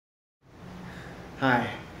Hi,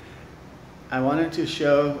 I wanted to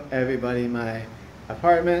show everybody my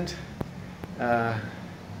apartment.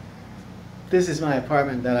 This is my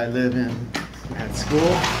apartment that I live in at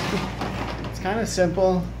school. It's kind of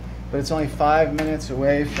simple, but it's only 5 minutes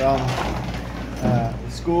away from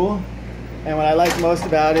school. And what I like most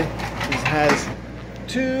about it is it has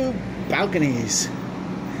 2 balconies.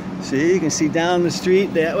 See, you can see down the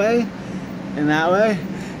street that way and that way.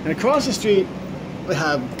 And across the street, we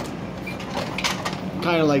have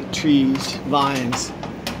kind of like trees, vines.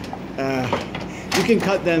 You can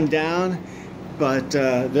cut them down, but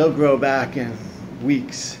they'll grow back in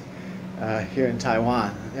weeks. Here in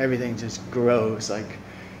Taiwan, everything just grows like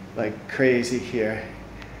crazy here.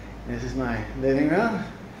 This is my living room,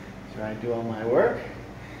 where I do all my work.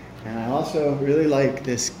 And I also really like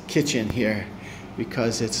this kitchen here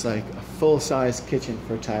because it's like a full-size kitchen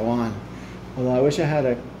for Taiwan. Although I wish I had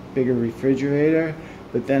a bigger refrigerator,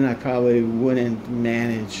 but then I probably wouldn't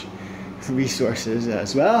manage resources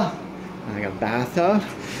as well. And I got a bathtub,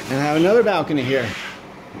 and I have another balcony here.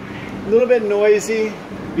 A little bit noisy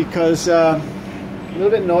because I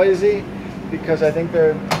think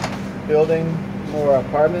they're building more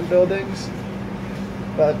apartment buildings.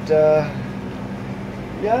 But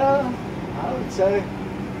yeah, I would say,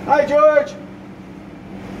 hi George.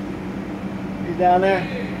 He's down there.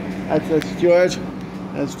 That's George.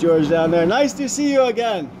 That's George down there. Nice to see you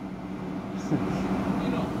again.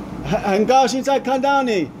 很高兴再看到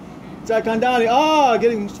你. Oh,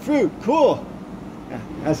 getting fruit. Cool. Yeah,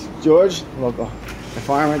 that's George, the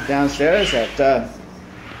farmer downstairs that I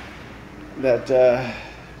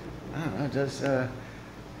don't know,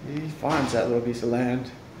 he farms that little piece of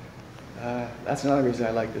land. That's another reason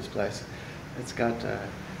I like this place. It's got,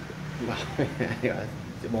 well, anyway,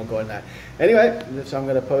 it won't go in that. Anyway, so I'm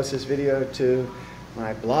going to post this video to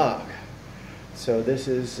my blog. So this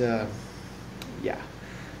is, yeah,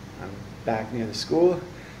 I'm back near the school.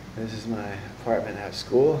 This is my apartment at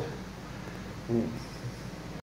school.